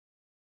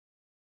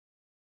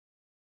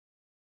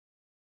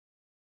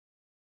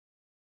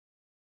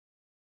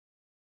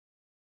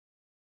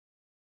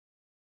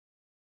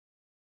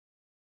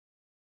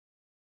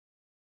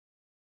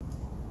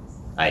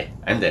Hi,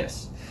 I'm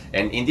Dennis,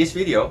 and in this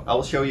video I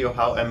will show you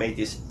how I made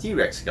this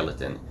T-Rex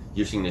skeleton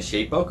using the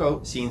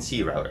Shapeoko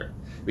CNC router,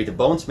 with the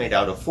bones made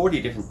out of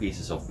 40 different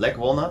pieces of black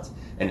walnut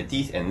and the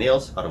teeth and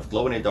nails out of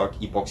glow-in-the-dark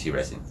epoxy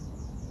resin.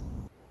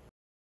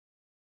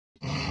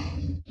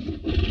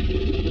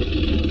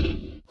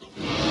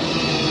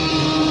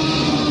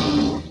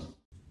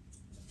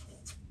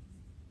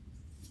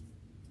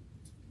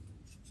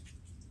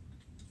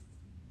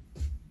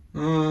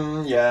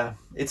 Yeah,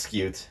 it's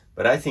cute,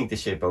 but I think the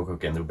Shapeoko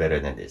can do better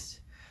than this.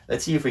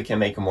 Let's see if we can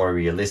make a more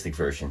realistic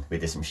version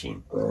with this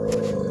machine.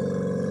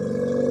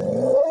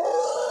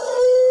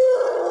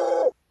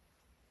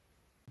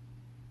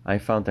 I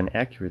found an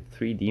accurate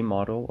 3D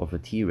model of a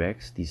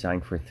T-Rex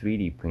designed for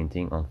 3D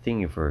printing on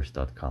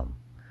thingiverse.com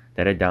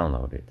that I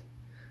downloaded,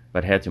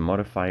 but had to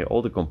modify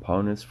all the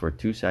components for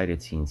two-sided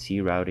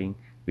CNC routing,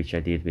 which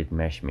I did with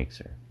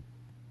Meshmixer.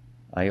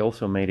 I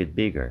also made it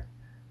bigger,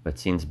 but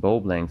since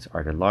bow blanks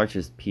are the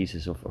largest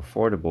pieces of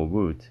affordable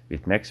wood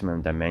with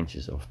maximum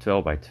dimensions of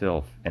 12 by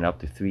 12 and up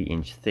to 3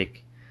 inch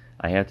thick,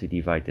 I had to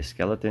divide the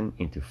skeleton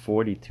into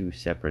 42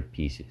 separate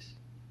pieces.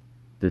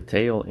 The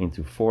tail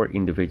into 4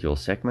 individual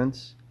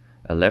segments,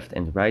 a left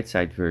and right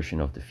side version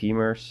of the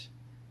femurs,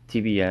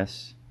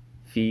 tibias,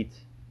 feet,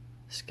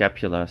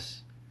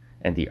 scapulas,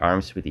 and the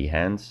arms with the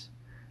hands,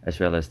 as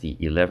well as the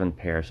 11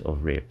 pairs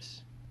of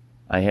ribs.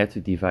 I had to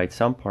divide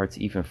some parts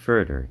even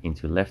further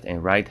into left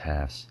and right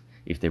halves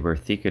if they were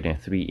thicker than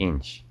 3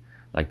 inch,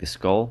 like the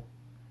skull,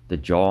 the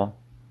jaw,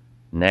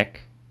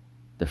 neck,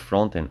 the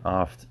front and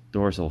aft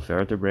dorsal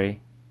vertebrae,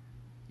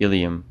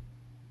 ilium,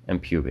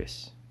 and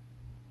pubis.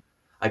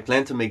 I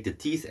plan to make the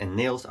teeth and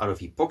nails out of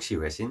epoxy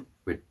resin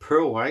with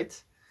pearl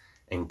white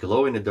and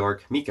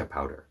glow-in-the-dark mica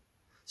powder,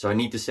 so I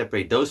need to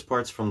separate those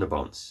parts from the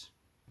bones.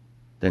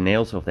 The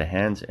nails of the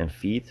hands and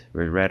feet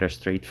were rather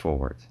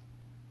straightforward,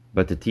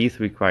 but the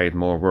teeth required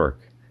more work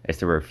as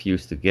they were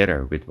fused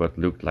together with what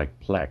looked like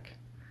plaque,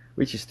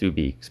 which is to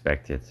be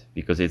expected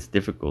because it's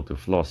difficult to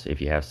floss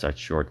if you have such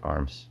short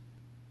arms.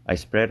 I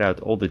spread out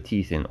all the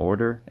teeth in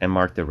order and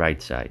marked the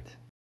right side,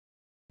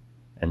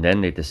 and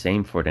then did the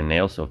same for the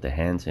nails of the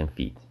hands and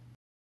feet.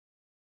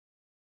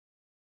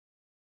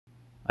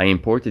 I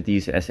imported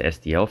these as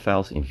STL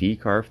files in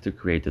VCarve to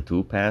create the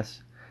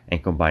toolpaths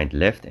and combined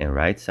left and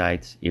right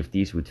sides if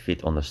these would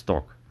fit on the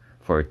stock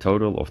for a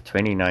total of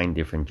 29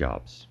 different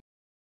jobs.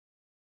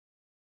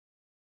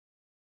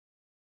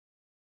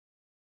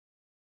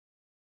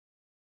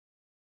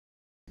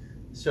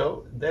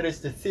 So that is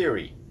the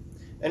theory.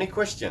 Any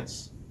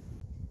questions?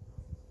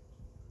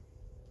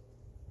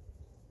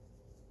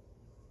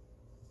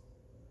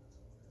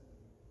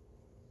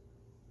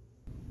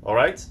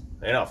 Alright,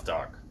 enough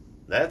talk.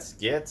 Let's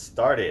get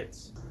started.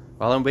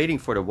 While I'm waiting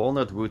for the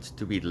walnut wood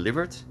to be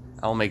delivered,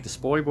 I'll make the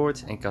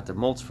spoilboard and cut the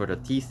molds for the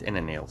teeth and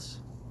the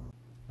nails.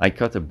 I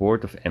cut a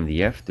board of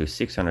MDF to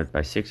 600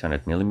 by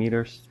 600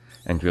 mm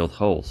and drilled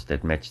holes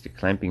that matched the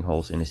clamping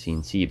holes in the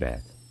CNC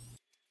bed.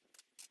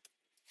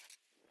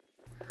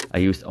 I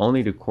used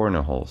only the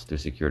corner holes to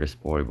secure the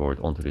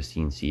spoilboard onto the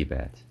CNC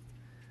bed.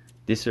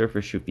 This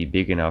surface should be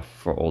big enough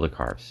for all the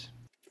carves.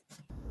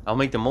 I'll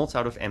make the molds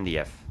out of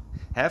MDF.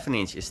 Half an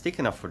inch is thick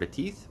enough for the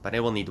teeth, but I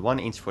will need 1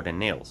 inch for the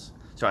nails.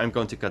 So I'm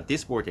going to cut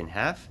this board in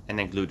half and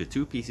then glue the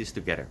two pieces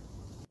together.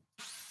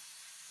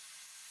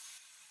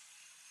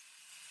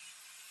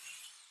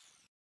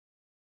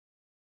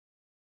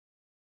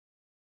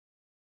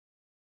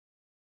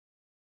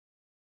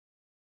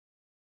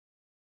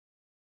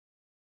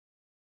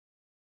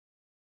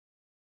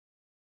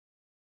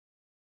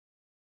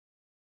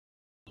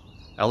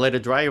 I'll let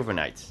it dry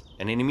overnight,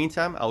 and in the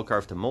meantime I'll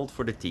carve the mold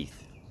for the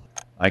teeth.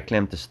 I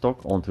clamped the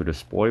stock onto the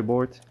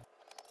spoilboard,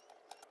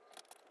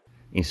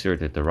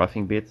 inserted the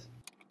roughing bit,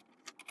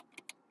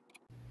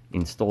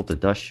 installed the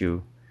dust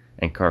shoe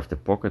and carved the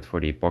pocket for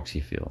the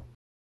epoxy fill,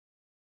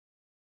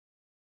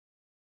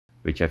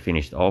 which I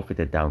finished off with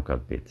a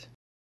downcut bit.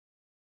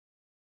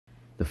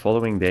 The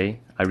following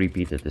day I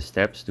repeated the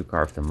steps to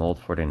carve the mold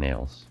for the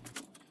nails.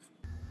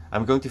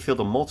 I'm going to fill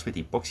the molds with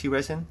epoxy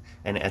resin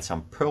and add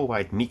some pearl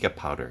white mica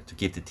powder to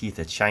give the teeth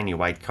that shiny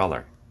white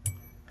color.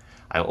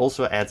 I'll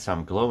also add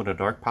some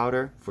glow-in-the-dark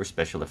powder for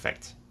special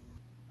effect.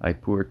 I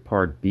poured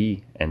part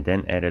B and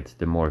then added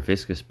the more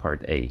viscous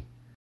part A.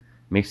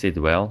 Mixed it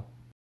well,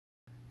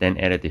 then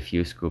added a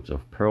few scoops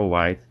of pearl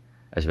white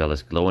as well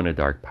as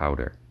glow-in-the-dark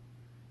powder.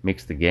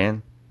 Mixed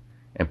again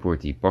and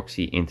poured the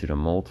epoxy into the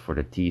mold for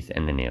the teeth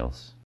and the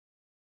nails.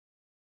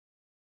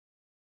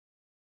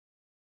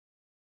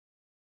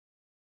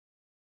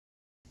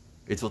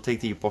 It will take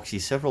the epoxy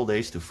several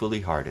days to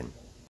fully harden.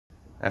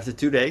 After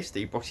 2 days,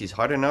 the epoxy is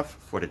hard enough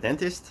for the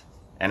dentist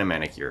and a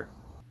manicure.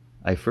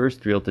 I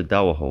first drilled the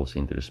dowel holes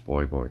into the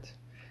spoilboard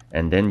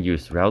and then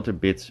used router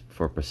bits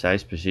for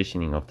precise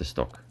positioning of the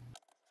stock.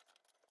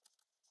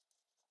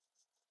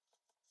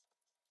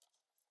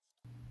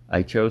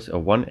 I chose a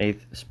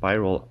 1/8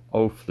 spiral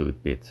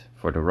O-flute bit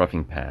for the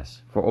roughing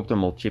pass for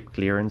optimal chip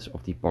clearance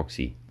of the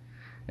epoxy,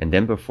 and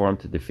then performed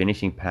the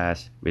finishing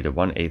pass with a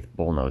 1/8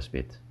 ball nose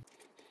bit.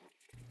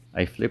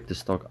 I flipped the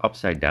stock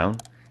upside down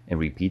and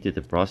repeated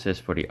the process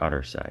for the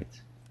other side.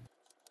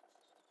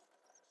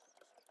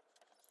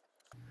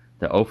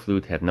 The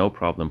O-flute had no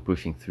problem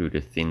pushing through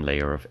the thin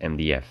layer of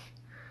MDF,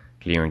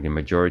 clearing the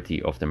majority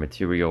of the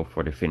material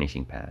for the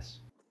finishing pass.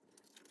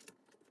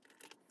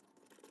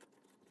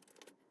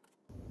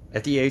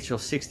 At the age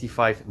of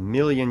 65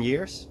 million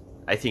years,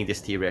 I think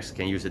this T-Rex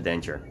can use a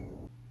denture.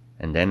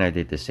 And then I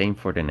did the same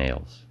for the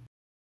nails.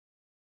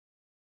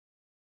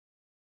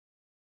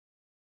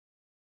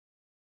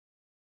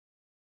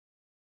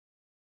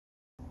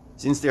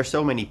 Since there are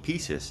so many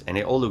pieces and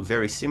they all look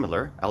very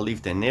similar, I'll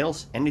leave the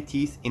nails and the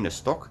teeth in the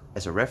stock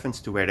as a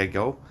reference to where they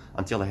go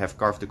until I have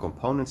carved the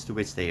components to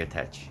which they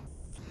attach.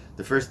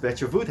 The first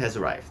batch of wood has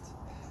arrived.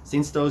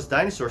 Since those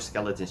dinosaur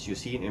skeletons you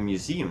see in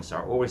museums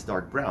are always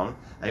dark brown,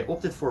 I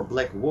opted for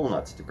black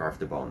walnut to carve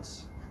the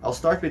bones. I'll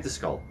start with the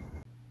skull.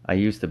 I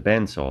used a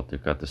bandsaw to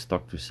cut the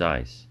stock to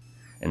size,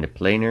 and the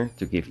planer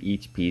to give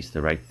each piece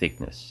the right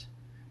thickness,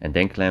 and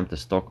then clamp the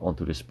stock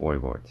onto the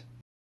spoilboard.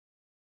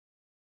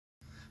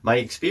 My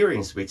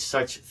experience with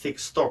such thick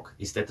stock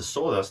is that the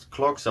sawdust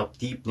clogs up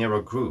deep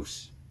narrow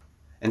grooves.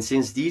 And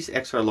since these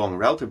extra long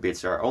router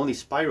bits are only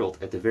spiraled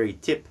at the very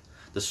tip,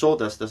 the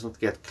sawdust does not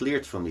get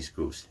cleared from these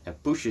grooves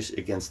and pushes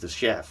against the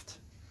shaft.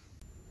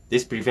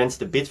 This prevents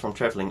the bit from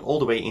traveling all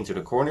the way into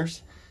the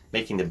corners,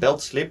 making the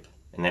belt slip,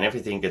 and then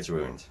everything gets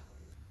ruined.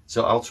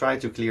 So I'll try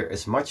to clear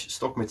as much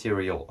stock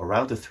material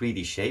around the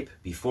 3D shape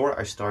before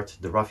I start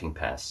the roughing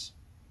pass.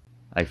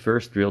 I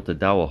first drilled the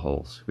dowel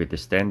holes with the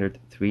standard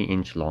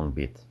 3-inch long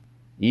bit.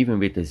 Even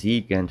with the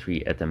Z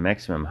gantry at the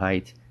maximum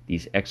height,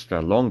 these extra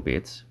long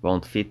bits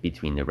won't fit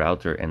between the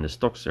router and the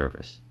stock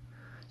surface,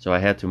 so I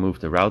had to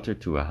move the router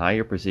to a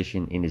higher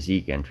position in the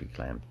Z gantry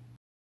clamp.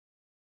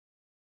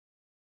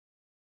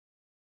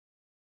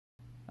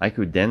 I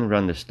could then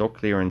run the stock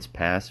clearance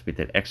pass with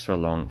that extra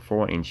long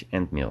 4-inch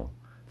end mill,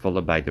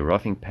 followed by the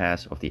roughing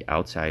pass of the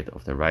outside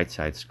of the right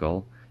side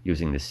skull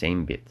using the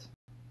same bit.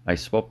 I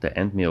swapped the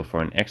end mill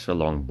for an extra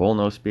long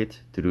bullnose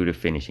bit to do the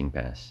finishing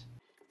pass.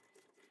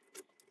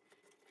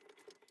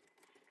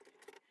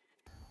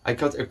 I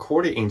cut a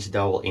 1/4-inch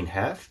dowel in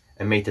half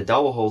and made the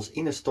dowel holes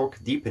in the stock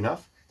deep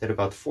enough that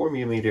about 4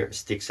 mm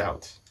sticks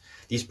out.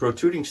 These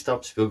protruding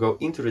stubs will go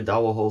into the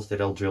dowel holes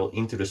that I'll drill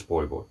into the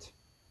spoilboard.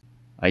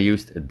 I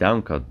used a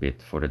downcut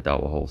bit for the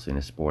dowel holes in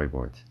the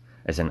spoilboard,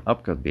 as an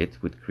upcut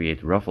bit would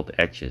create ruffled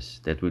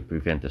edges that would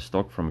prevent the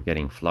stock from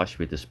getting flush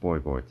with the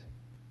spoilboard.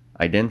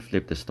 I then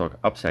flipped the stock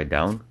upside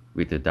down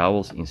with the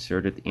dowels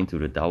inserted into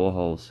the dowel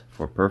holes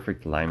for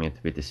perfect alignment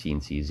with the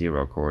CNC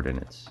 0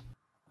 coordinates.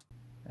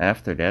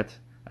 After that,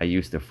 I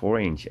used the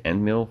 4-inch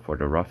end mill for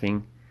the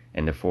roughing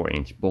and the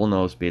 4-inch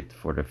bullnose bit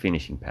for the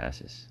finishing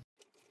passes.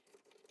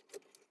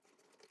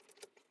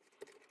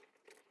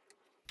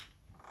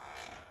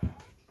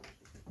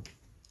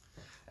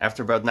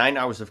 After about 9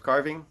 hours of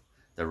carving,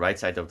 the right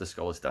side of the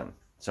skull is done.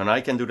 So now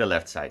I can do the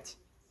left side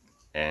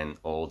and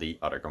all the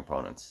other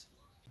components.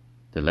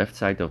 The left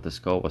side of the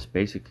skull was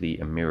basically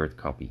a mirrored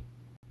copy,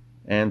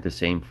 and the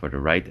same for the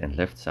right and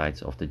left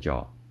sides of the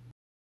jaw.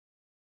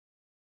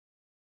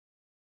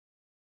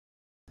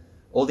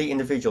 All the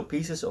individual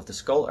pieces of the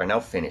skull are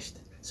now finished,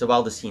 so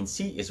while the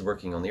CNC is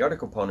working on the other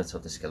components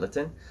of the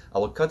skeleton, I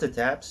will cut the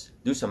tabs,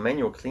 do some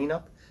manual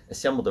cleanup,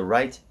 assemble the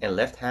right and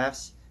left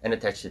halves, and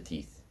attach the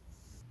teeth.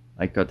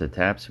 I cut the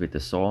tabs with the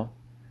saw,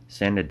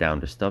 sanded down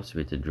the stubs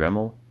with the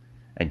Dremel,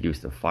 and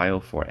used a file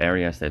for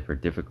areas that were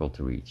difficult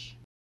to reach.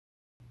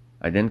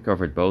 I then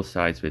covered both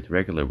sides with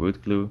regular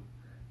wood glue,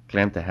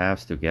 clamped the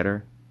halves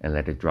together, and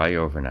let it dry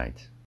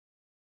overnight.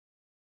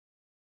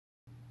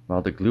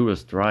 While the glue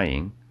was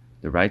drying,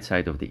 the right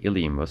side of the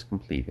ilium was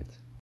completed.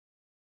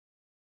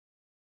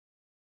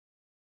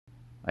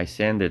 I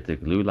sanded the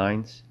glue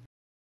lines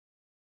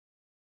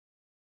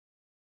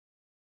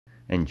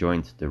and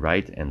joined the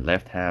right and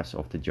left halves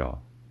of the jaw.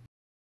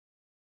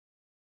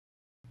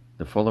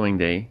 The following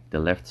day, the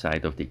left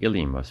side of the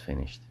ilium was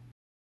finished,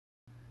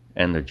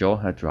 and the jaw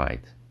had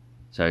dried,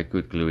 so I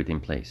could glue it in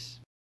place.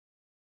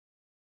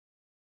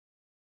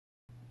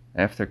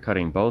 After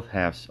cutting both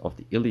halves of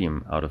the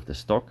ilium out of the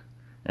stock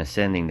and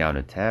sanding down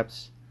the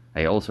tabs,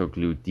 I also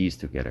glued these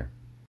together.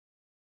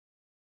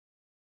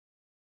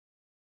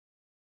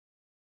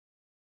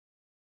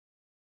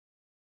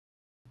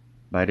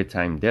 By the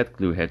time that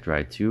glue had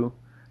dried too,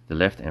 the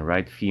left and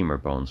right femur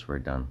bones were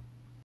done.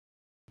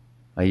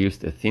 I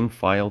used a thin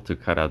file to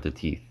cut out the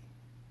teeth.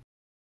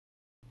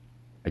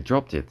 I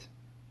dropped it.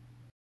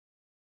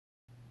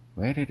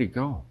 Where did it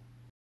go?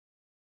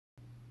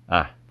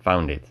 Ah,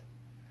 found it.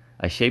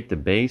 I shaped the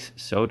base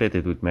so that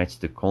it would match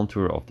the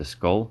contour of the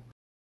skull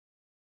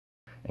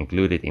and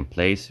glued it in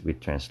place with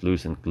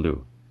translucent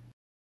glue.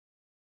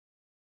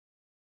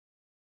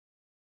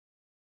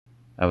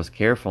 I was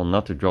careful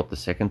not to drop the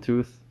second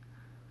tooth,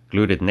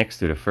 glued it next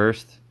to the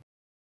first,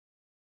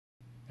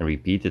 and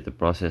repeated the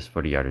process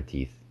for the other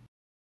teeth.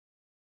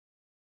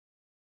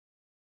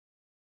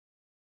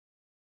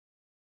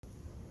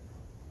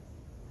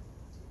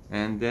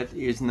 And that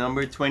is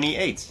number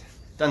 28,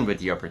 done with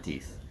the upper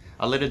teeth.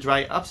 I'll let it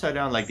dry upside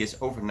down like this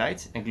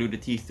overnight and glue the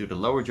teeth to the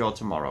lower jaw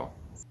tomorrow.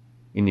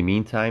 In the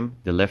meantime,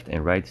 the left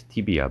and right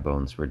tibia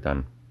bones were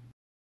done.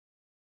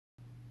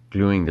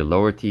 Gluing the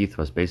lower teeth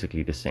was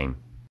basically the same.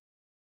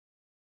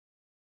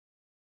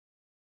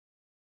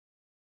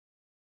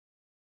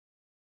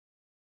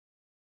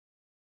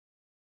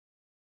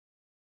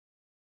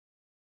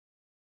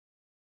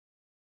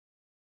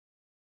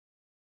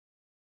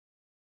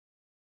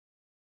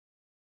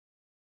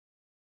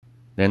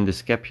 Then the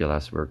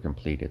scapulas were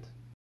completed.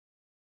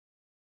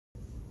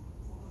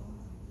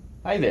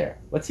 Hi there,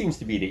 what seems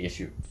to be the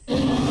issue?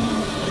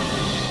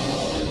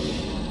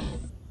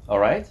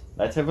 Alright,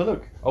 let's have a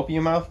look. Open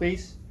your mouth,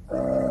 please.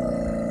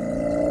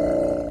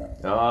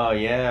 Oh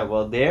yeah,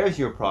 well there's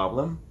your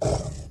problem.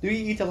 Do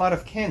you eat a lot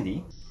of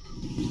candy?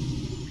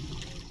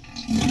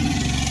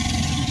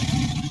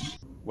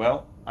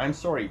 Well, I'm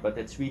sorry, but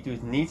that sweet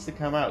tooth needs to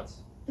come out.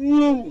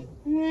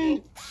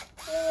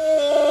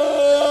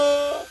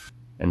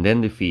 And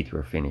then the feet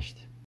were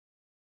finished.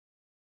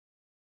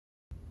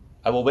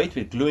 I will wait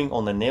with gluing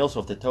on the nails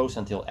of the toes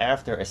until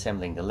after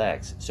assembling the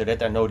legs, so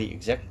that I know the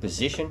exact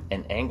position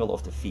and angle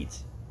of the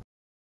feet.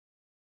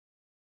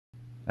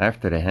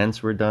 After the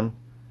hands were done,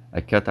 I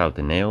cut out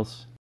the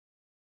nails,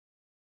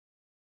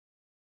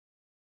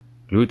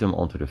 glued them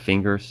onto the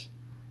fingers,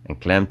 and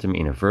clamped them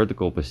in a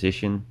vertical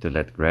position to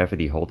let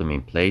gravity hold them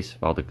in place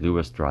while the glue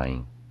was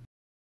drying.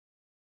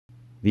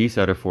 These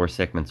are the 4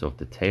 segments of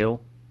the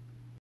tail,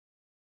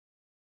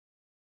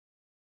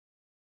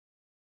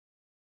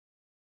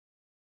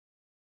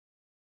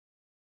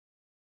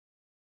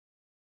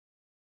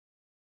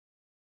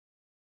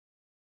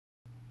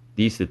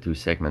 these the 2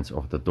 segments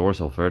of the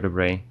dorsal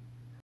vertebrae,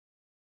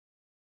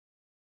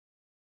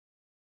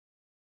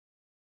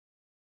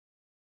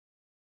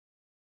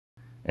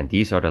 and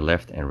these are the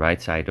left and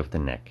right side of the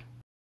neck.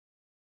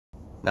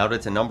 Now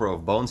that the number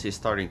of bones is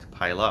starting to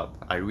pile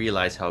up, I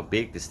realize how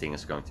big this thing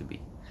is going to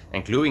be,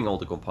 and gluing all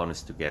the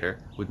components together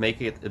would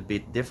make it a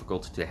bit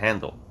difficult to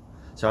handle.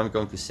 So I'm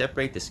going to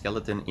separate the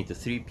skeleton into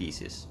 3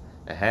 pieces,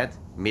 a head,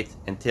 mid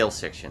and tail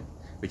section,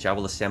 which I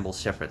will assemble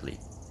separately.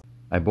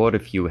 I bought a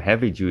few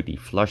heavy-duty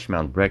flush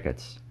mount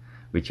brackets,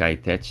 which I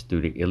attached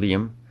to the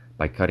ilium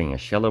by cutting a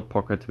shallow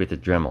pocket with a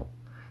Dremel,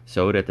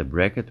 so that the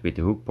bracket with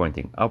the hook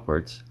pointing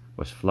upwards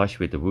was flush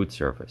with the wood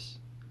surface,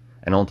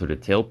 and onto the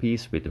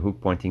tailpiece with the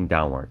hook pointing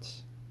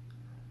downwards.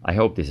 I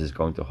hope this is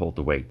going to hold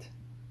the weight.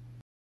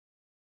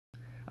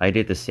 I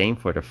did the same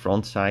for the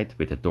front side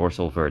with the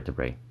dorsal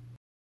vertebrae.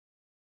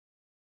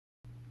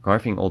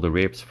 Carving all the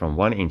ribs from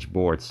 1-inch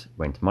boards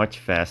went much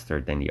faster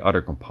than the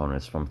other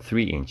components from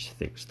 3-inch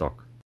thick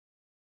stock.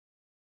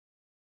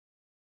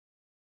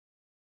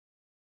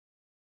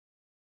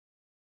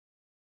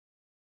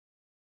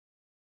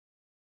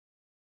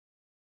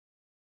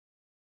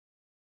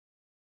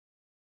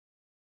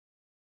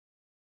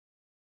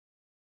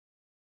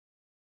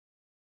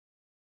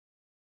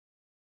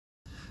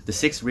 The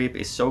 6th rib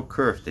is so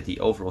curved that the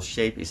overall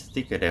shape is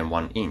thicker than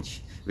 1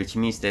 inch, which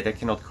means that I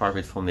cannot carve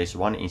it from this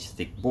 1-inch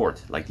thick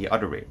board like the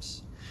other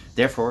ribs.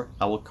 Therefore,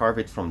 I will carve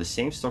it from the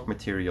same stock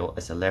material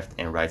as the left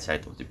and right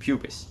side of the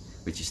pubis,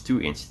 which is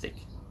 2-inch thick.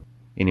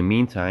 In the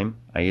meantime,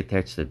 I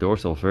attached the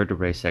dorsal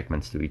vertebrae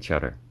segments to each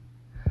other.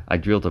 I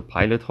drilled a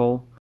pilot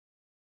hole,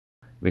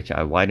 which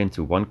I widened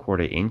to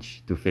 1/4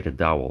 inch to fit a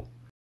dowel.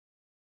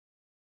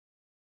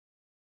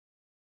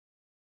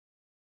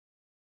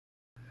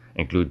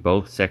 And glued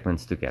both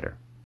segments together.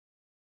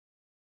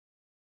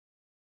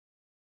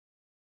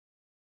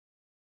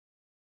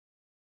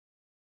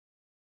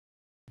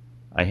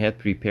 I had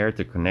prepared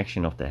the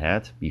connection of the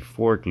head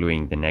before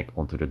gluing the neck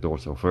onto the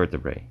dorsal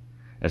vertebrae,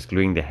 as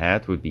gluing the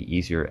head would be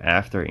easier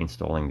after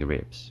installing the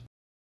ribs.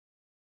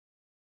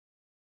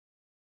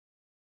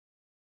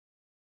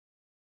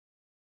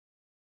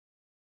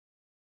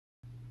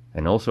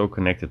 And also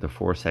connected the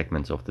 4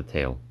 segments of the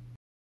tail.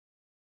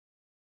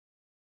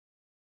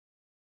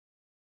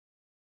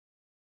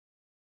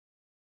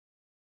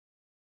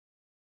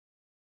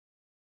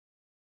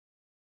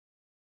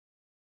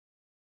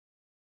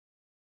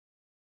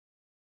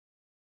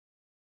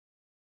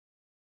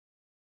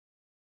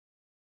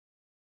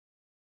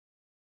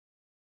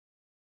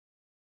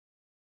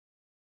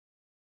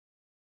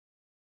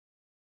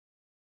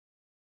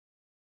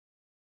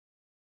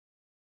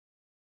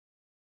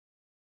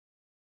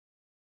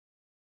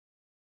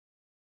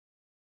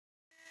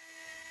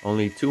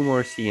 Only 2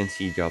 more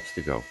CNC jobs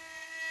to go.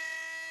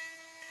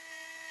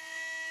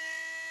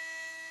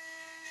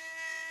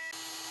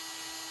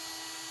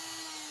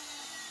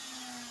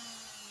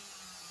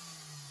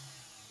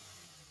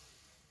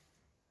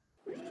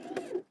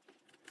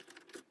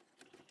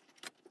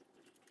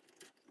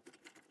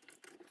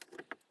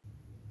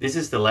 This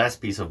is the last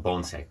piece of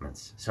bone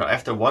segments. So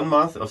after 1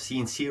 month of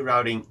CNC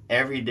routing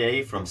every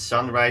day from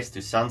sunrise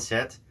to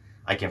sunset,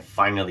 I can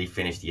finally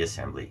finish the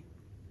assembly.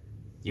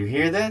 You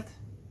hear that?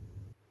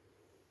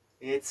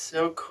 It's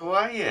so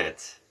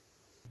quiet.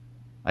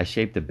 I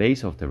shaped the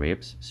base of the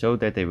ribs so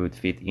that they would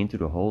fit into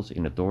the holes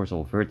in the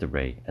dorsal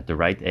vertebrae at the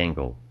right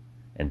angle,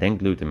 and then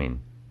glued them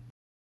in.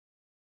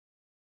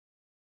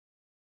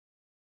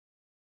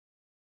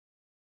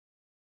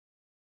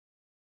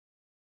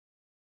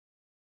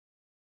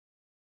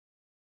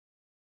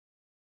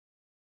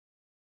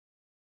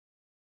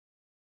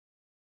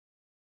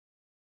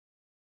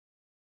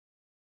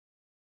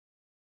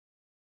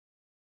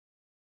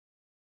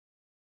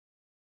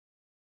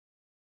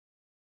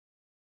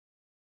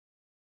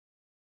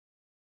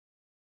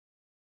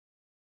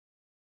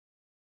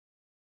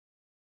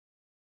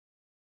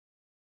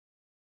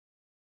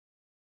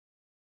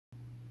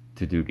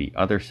 to do the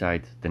other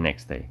side the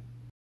next day.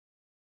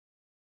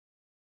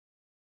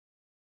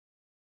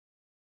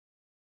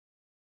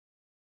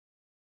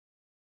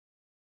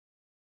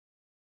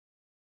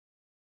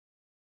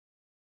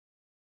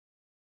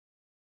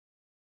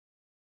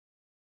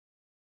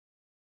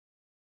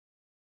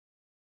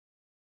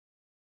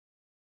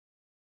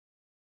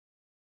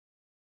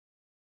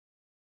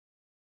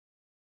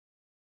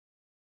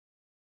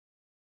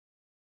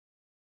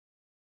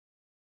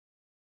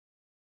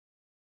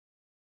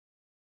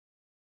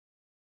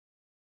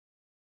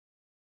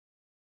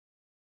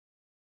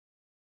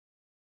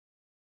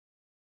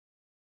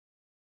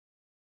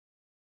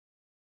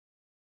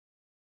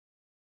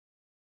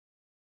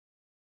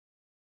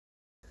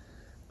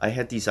 I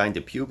had designed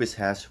the pubis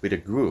halves with a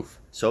groove,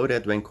 so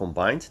that when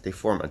combined they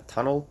form a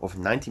tunnel of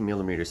 90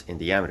 mm in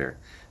diameter,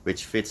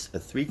 which fits a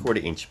 3/4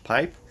 inch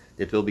pipe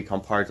that will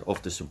become part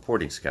of the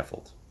supporting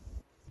scaffold.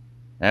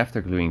 After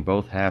gluing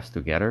both halves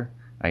together,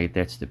 I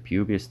attached the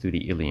pubis to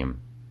the ilium.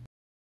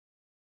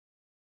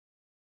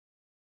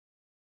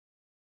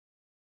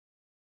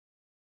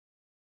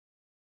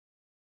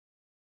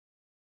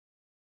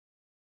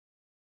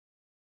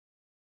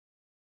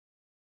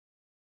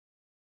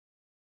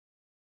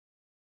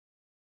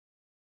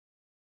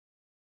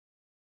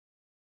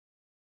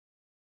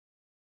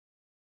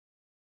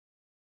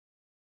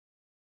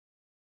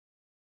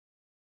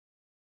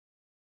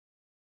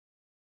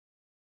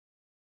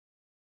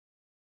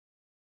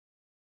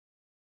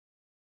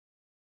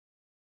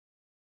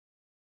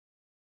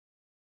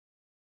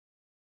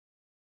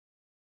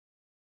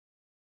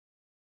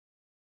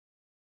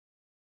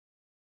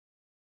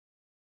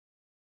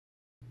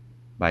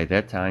 By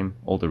that time,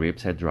 all the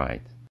ribs had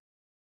dried,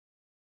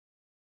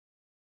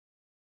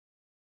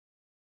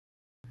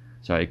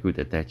 so I could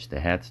attach the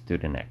head to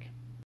the neck.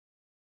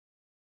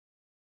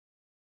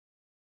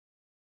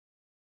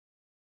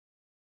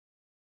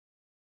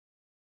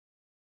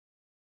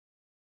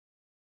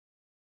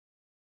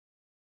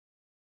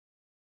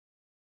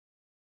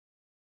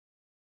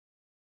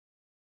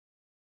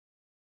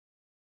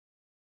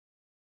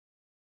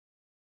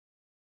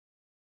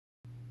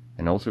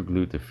 And also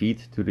glued the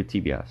feet to the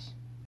tibias.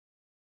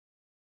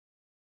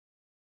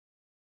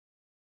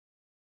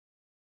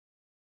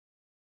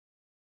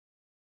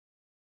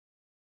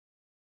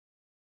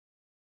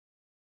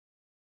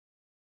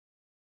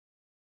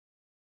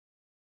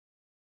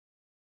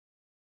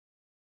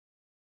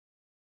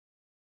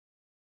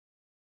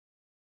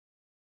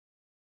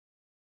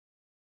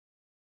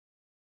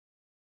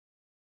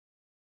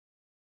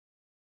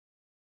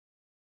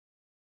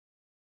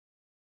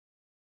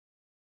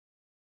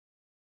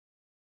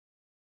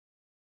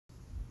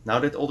 Now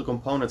that all the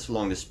components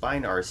along the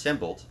spine are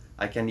assembled,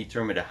 I can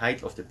determine the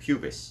height of the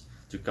pubis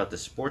to cut the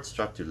support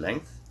strut to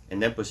length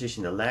and then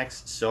position the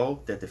legs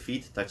so that the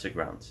feet touch the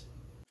ground.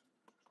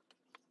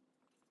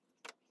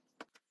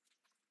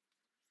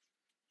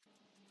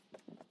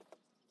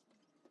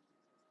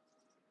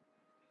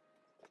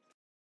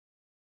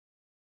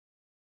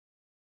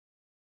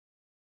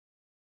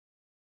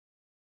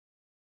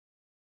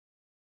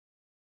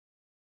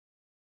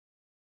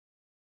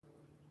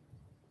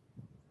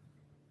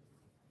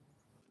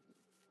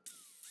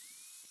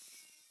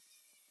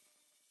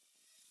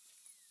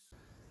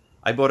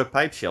 I bought a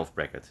pipe shelf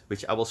bracket,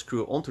 which I will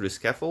screw onto the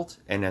scaffold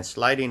and then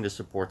slide in the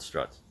support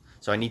strut.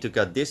 So I need to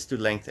cut this to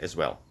length as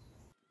well.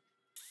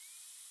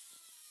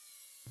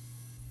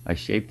 I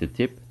shaped the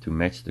tip to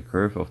match the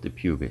curve of the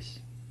pubis.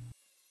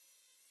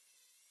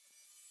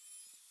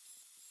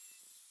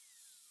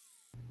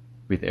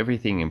 With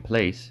everything in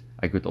place,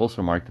 I could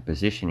also mark the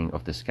positioning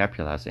of the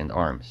scapulas and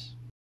arms.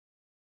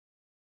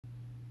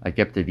 I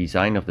kept the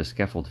design of the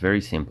scaffold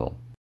very simple.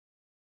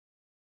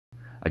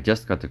 I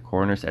just cut the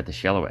corners at a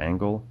shallow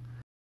angle,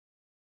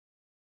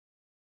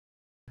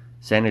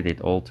 sanded it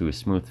all to a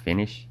smooth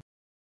finish,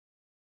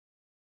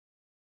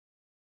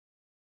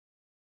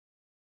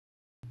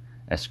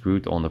 and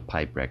screwed on the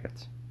pipe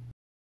bracket.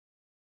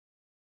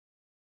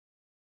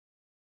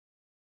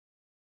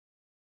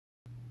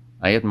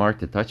 I had marked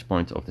the touch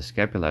points of the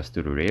scapulas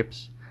to the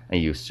ribs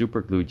and used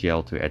super glue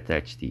gel to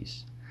attach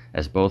these,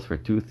 as both were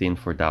too thin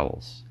for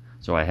dowels,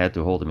 so I had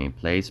to hold them in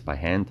place by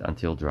hand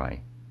until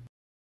dry.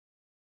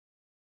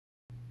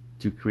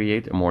 To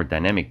create a more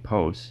dynamic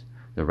pose,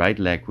 the right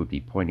leg would be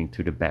pointing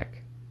to the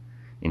back.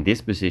 In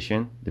this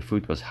position, the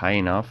foot was high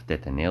enough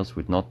that the nails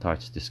would not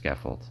touch the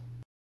scaffold.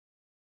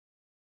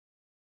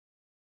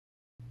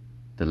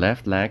 The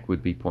left leg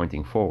would be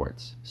pointing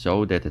forwards,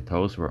 so that the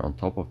toes were on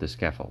top of the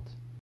scaffold.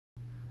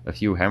 A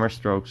few hammer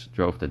strokes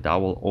drove the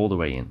dowel all the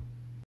way in.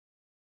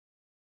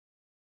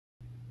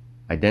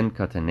 I then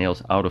cut the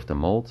nails out of the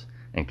mold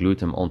and glued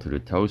them onto the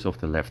toes of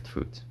the left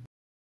foot.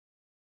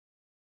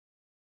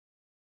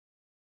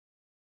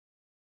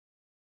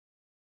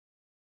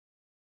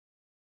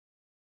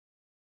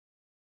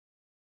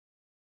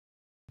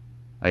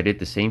 I did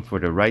the same for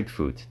the right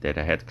foot that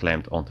I had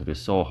clamped onto the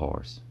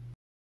sawhorse.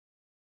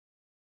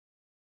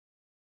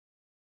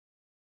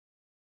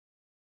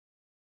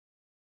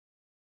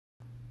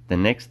 The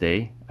next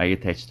day, I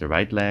attached the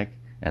right leg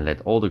and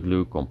let all the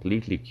glue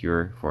completely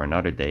cure for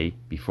another day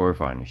before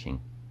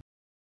varnishing.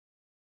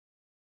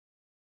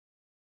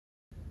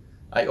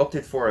 I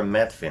opted for a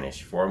matte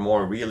finish for a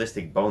more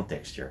realistic bone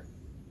texture.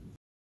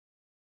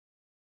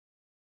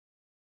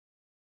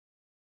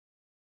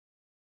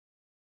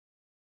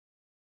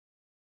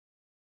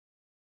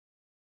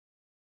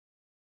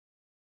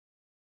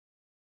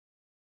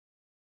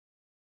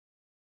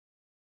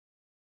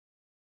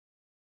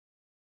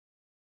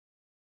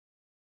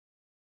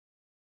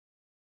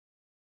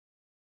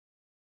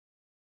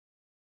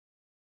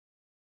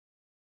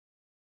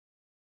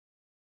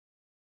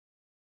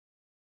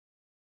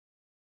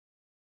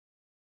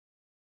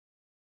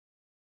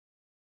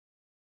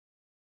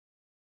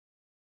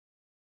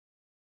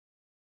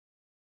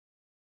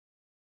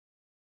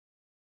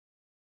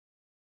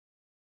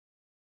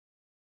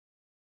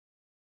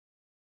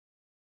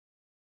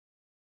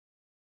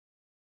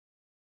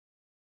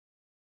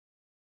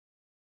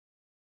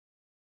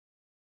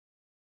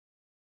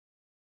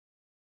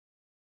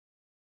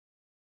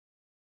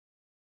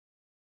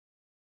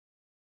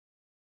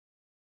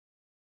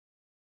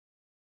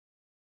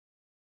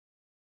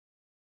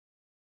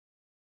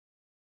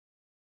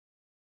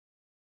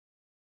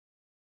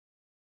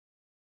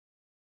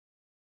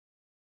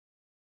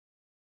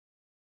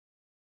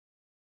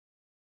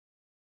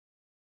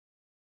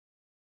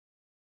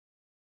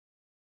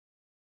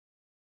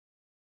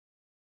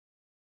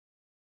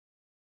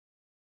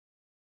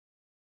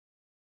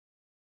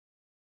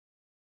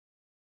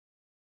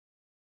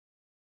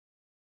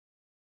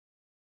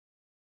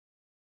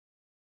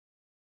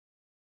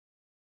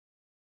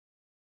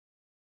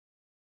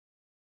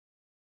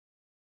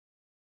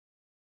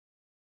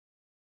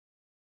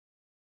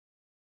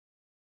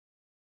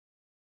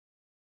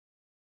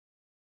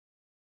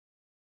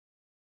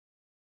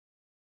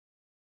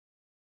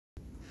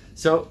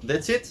 So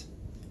that's it.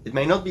 It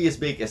may not be as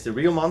big as the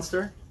real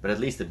monster, but at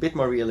least a bit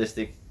more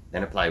realistic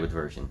than a plywood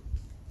version.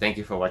 Thank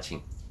you for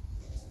watching.